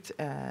perceived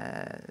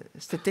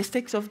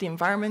statistics of the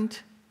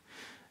environment.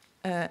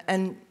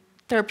 And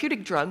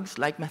therapeutic drugs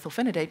like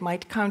methylphenidate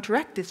might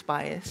counteract this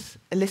bias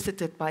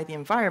elicited by the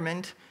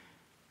environment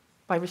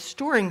by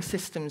restoring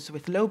systems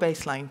with low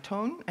baseline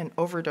tone and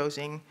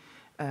overdosing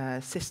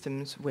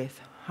systems with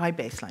high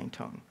baseline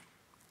tone.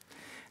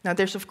 Now,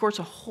 there's, of course,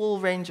 a whole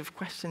range of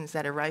questions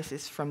that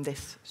arises from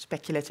this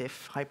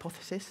speculative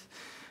hypothesis,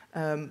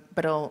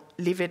 but I'll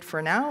leave it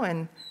for now,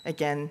 and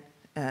again,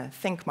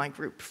 thank my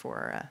group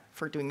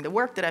for doing the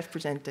work that I've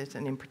presented,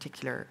 and in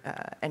particular,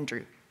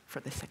 Andrew,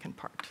 for the second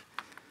part.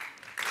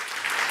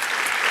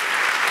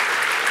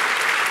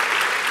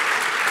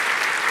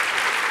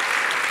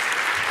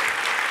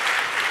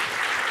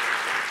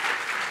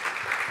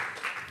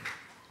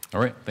 All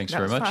right, thanks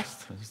very much.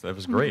 That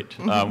was great.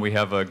 We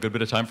have a good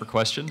bit of time for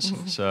questions,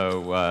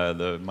 so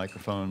the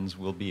microphones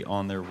will be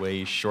on their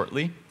way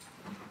shortly.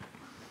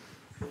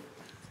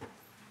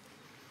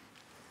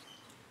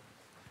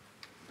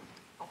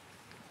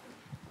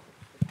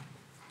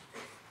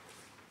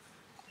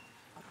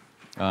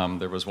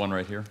 There was one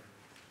right here.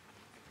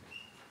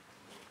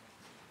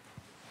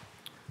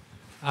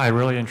 Hi,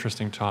 really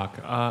interesting talk.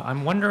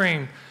 I'm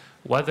wondering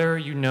whether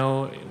you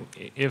know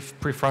if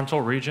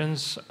prefrontal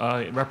regions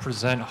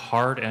represent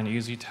hard and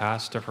easy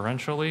tasks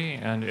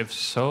differentially, and if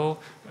so,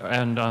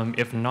 and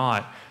if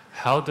not,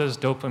 how does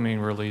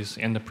dopamine release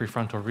in the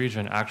prefrontal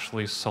region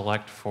actually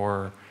select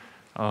for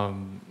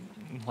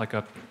like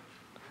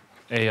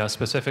a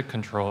specific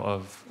control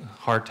of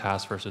hard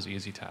tasks versus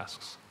easy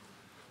tasks?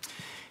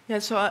 Yeah,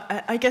 so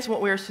I guess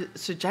what we're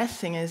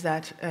suggesting is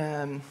that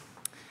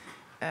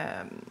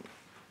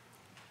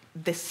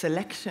this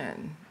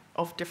selection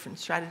of different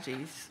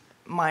strategies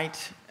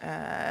might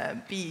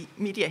be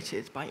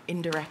mediated by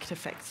indirect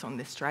effects on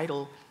the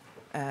striatal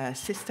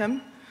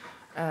system,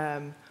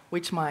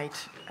 which might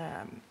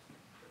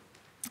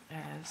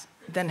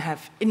then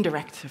have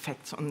indirect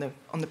effects on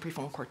the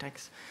prefrontal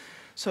cortex.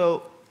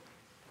 So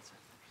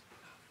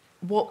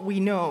what we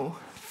know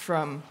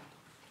from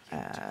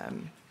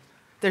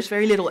there's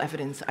very little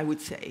evidence, I would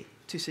say,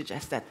 to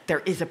suggest that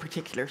there is a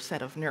particular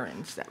set of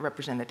neurons that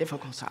represent a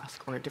difficult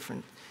task or a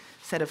different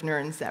set of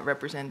neurons that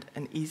represent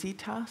an easy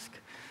task.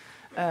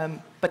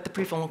 But the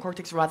prefrontal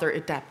cortex rather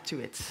adapt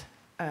to its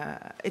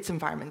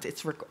environment,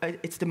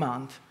 its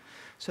demand,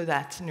 so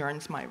that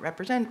neurons might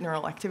represent,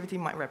 neural activity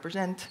might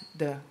represent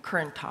the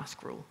current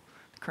task rule,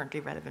 the currently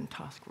relevant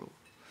task rule.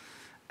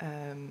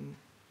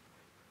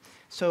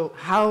 So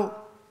how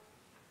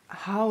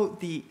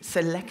the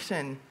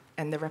selection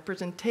and the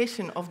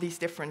representation of these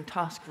different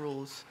task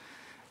rules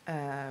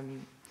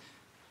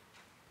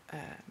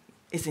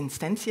is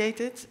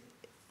instantiated,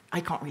 I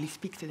can't really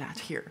speak to that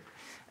here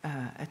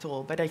at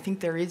all. But I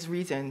think there is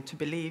reason to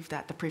believe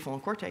that the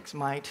prefrontal cortex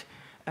might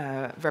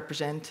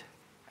represent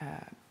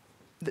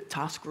the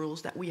task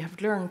rules that we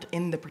have learned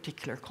in the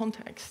particular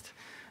context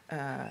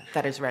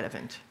that is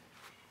relevant.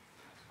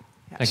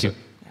 Yeah. Thank you.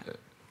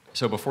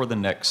 So before the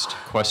next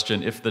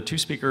question, if the two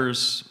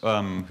speakers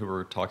who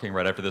were talking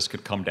right after this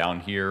could come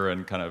down here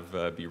and kind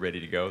of be ready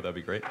to go, that'd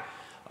be great.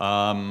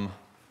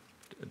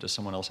 Does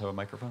someone else have a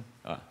microphone?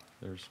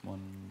 There's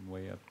one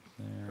way up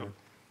there. Oh,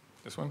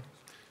 this one?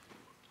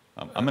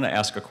 I'm going to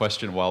ask a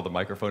question while the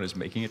microphone is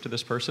making it to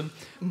this person.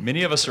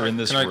 Many of us are in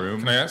this room.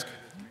 Can I ask?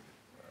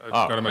 I've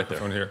got a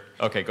microphone here.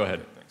 Okay, go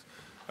ahead.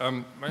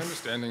 Thanks. My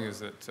understanding is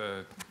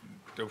that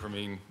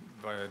dopamine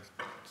via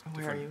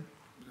different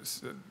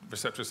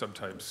receptor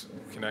subtypes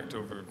connect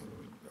over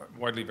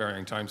widely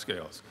varying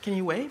timescales. Can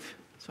you wave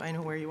so I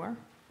know where you are?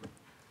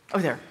 Oh,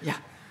 there, yeah.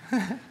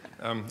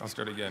 I'll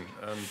start again.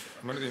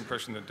 I'm under the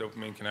impression that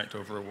dopamine connect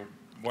over a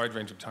wide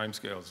range of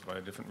timescales via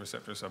different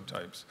receptor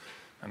subtypes.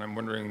 And I'm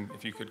wondering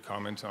if you could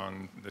comment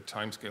on the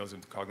timescales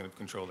of cognitive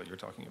control that you're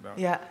talking about.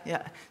 Yeah.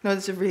 No,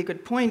 that's a really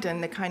good point,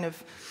 and the kind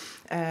of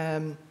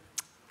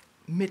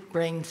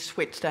midbrain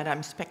switch that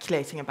I'm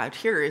speculating about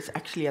here is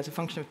actually as a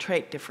function of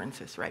trait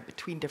differences, right,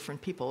 between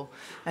different people.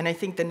 And I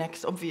think the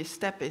next obvious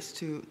step is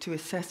to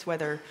assess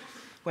whether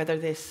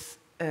these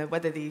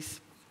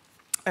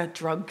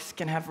drugs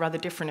can have rather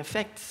different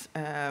effects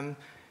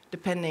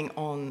depending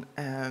on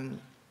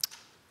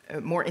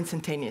more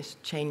instantaneous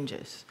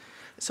changes.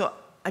 So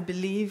I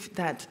believe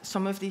that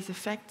some of these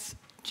effects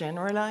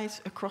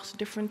generalize across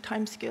different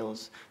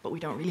timescales, but we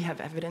don't really have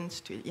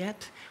evidence to it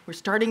yet. We're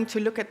starting to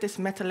look at this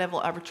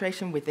meta-level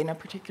arbitration within a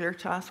particular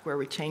task where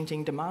we're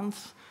changing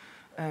demands,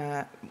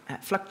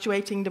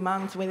 fluctuating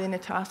demands within a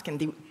task,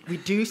 and we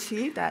do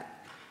see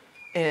that,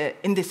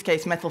 in this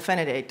case,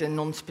 methylphenidate, the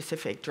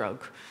non-specific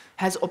drug,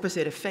 has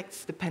opposite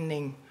effects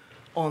depending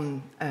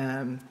on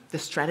the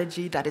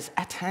strategy that is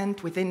at hand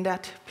within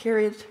that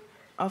period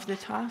of the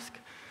task.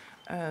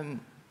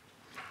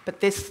 But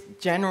this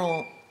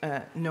general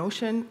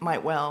notion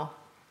might well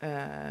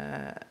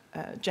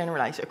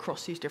generalize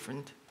across these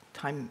different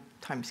time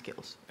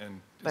scales. And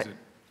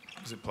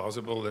is it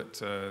plausible that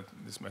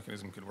this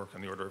mechanism could work on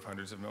the order of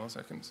hundreds of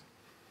milliseconds?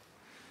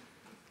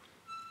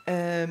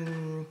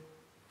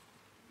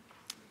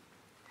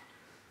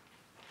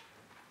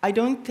 I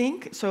don't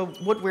think so.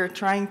 What we're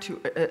trying to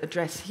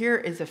address here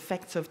is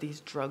effects of these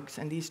drugs,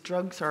 and these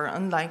drugs are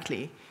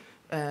unlikely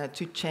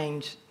to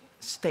change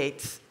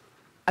states.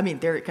 I mean,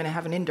 they're going to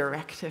have an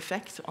indirect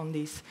effect on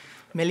these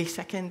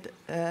millisecond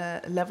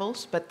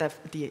levels, but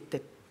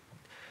the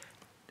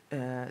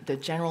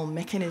general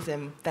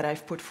mechanism that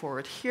I've put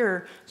forward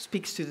here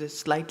speaks to the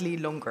slightly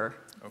longer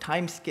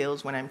time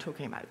scales when I'm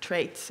talking about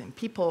traits in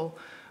people,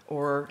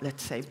 or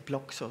let's say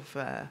blocks of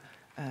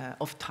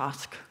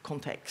task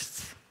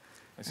contexts.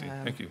 I see.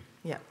 Thank you.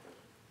 Yeah.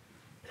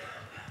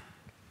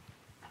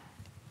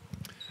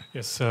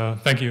 Yes,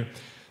 thank you.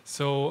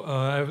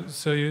 So,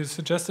 so you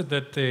suggested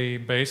that the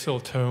basal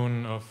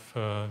tone of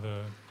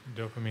the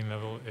dopamine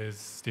level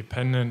is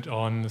dependent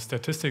on the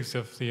statistics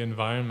of the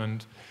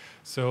environment.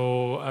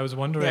 So I was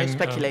wondering. Yeah,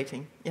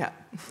 speculating. Yeah.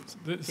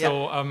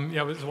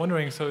 I was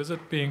wondering. So is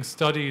it being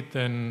studied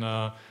then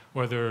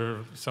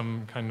whether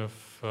some kind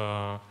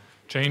of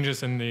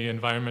changes in the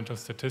environmental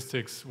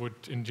statistics would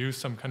induce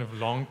some kind of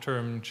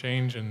long-term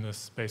change in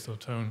this basal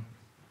tone?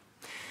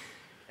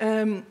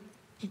 The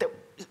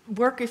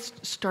work is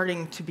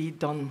starting to be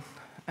done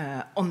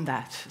on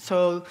that.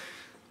 So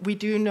we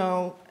do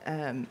know,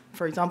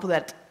 for example,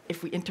 that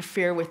if we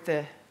interfere with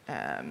the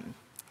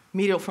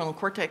medial frontal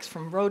cortex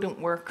from rodent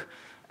work,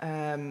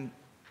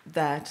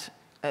 that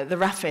the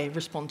raphe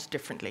responds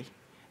differently.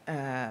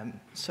 And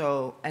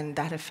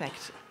that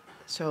affects.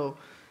 So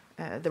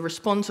the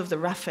response of the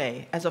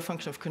raphe as a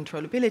function of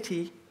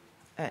controllability,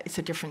 it's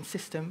a different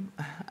system,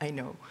 I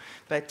know,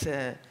 but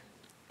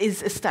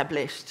is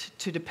established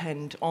to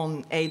depend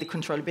on, A, the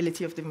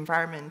controllability of the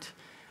environment,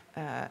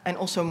 and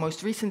also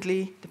most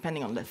recently,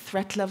 depending on the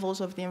threat levels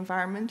of the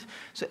environment.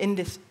 So in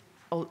this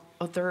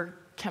other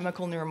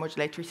chemical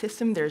neuromodulatory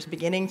system, there's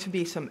beginning to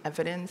be some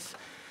evidence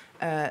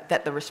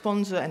that the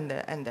response and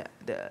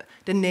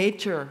the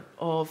nature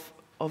of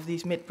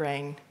these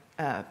midbrain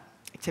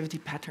activity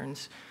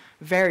patterns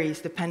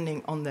varies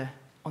depending on the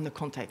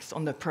context,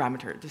 on the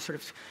parameter, the sort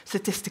of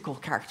statistical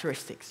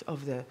characteristics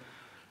of the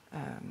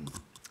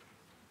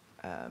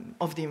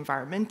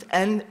environment,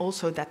 and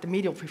also that the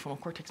medial prefrontal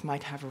cortex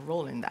might have a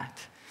role in that.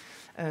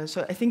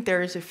 So I think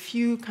there is a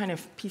few kind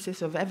of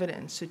pieces of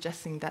evidence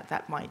suggesting that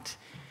that might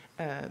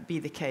be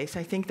the case.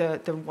 I think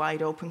the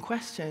wide open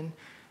question,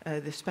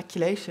 the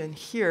speculation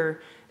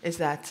here, is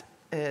that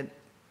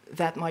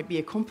that might be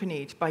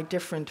accompanied by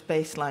different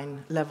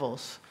baseline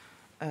levels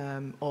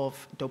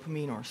of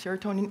dopamine or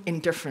serotonin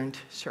in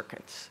different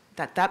circuits.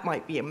 That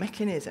might be a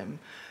mechanism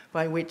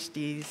by which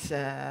these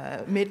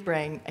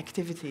midbrain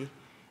activity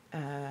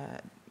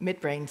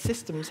midbrain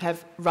systems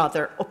have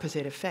rather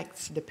opposite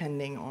effects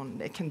depending on,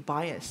 they can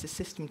bias the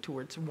system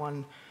towards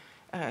one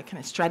kind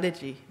of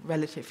strategy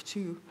relative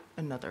to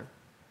another.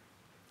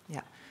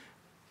 Yeah.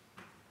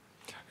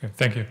 Okay,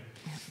 thank you.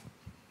 Yeah.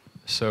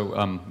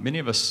 So many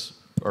of us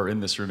are in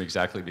this room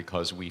exactly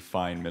because we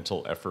find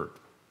mental effort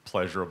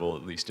pleasurable,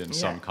 at least in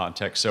some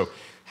context. So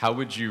how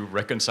would you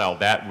reconcile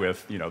that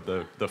with, you know,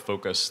 the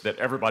focus that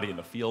everybody in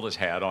the field has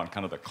had on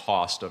kind of the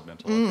cost of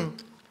mental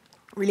effort?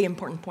 Really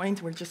important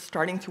point. We're just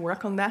starting to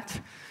work on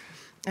that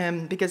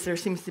because there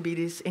seems to be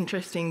this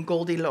interesting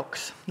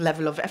Goldilocks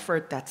level of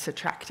effort that's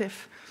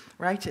attractive,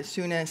 right? As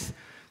soon as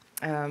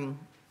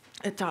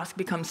a task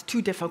becomes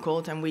too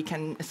difficult and we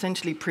can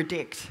essentially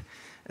predict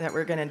that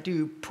we're going to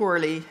do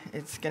poorly,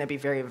 it's going to be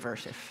very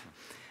aversive.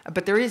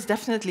 But there is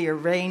definitely a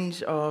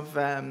range of,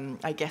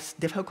 I guess,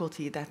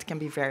 difficulty that can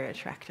be very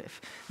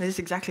attractive. This is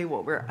exactly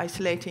what we're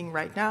isolating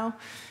right now,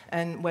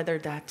 and whether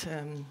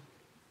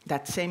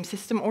that same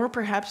system, or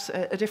perhaps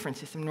a different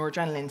system,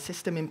 noradrenaline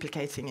system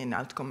implicating in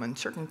outcome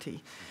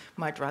uncertainty,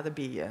 might rather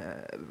be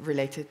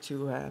related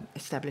to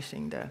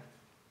establishing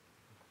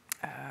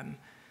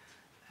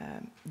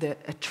the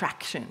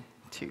attraction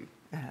to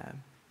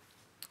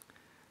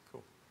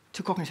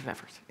cognitive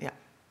effort. Yeah.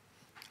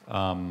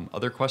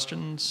 Other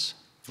questions?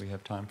 We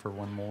have time for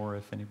one more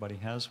if anybody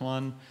has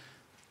one.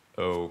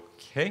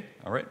 Okay.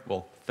 All right.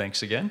 Well,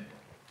 thanks again.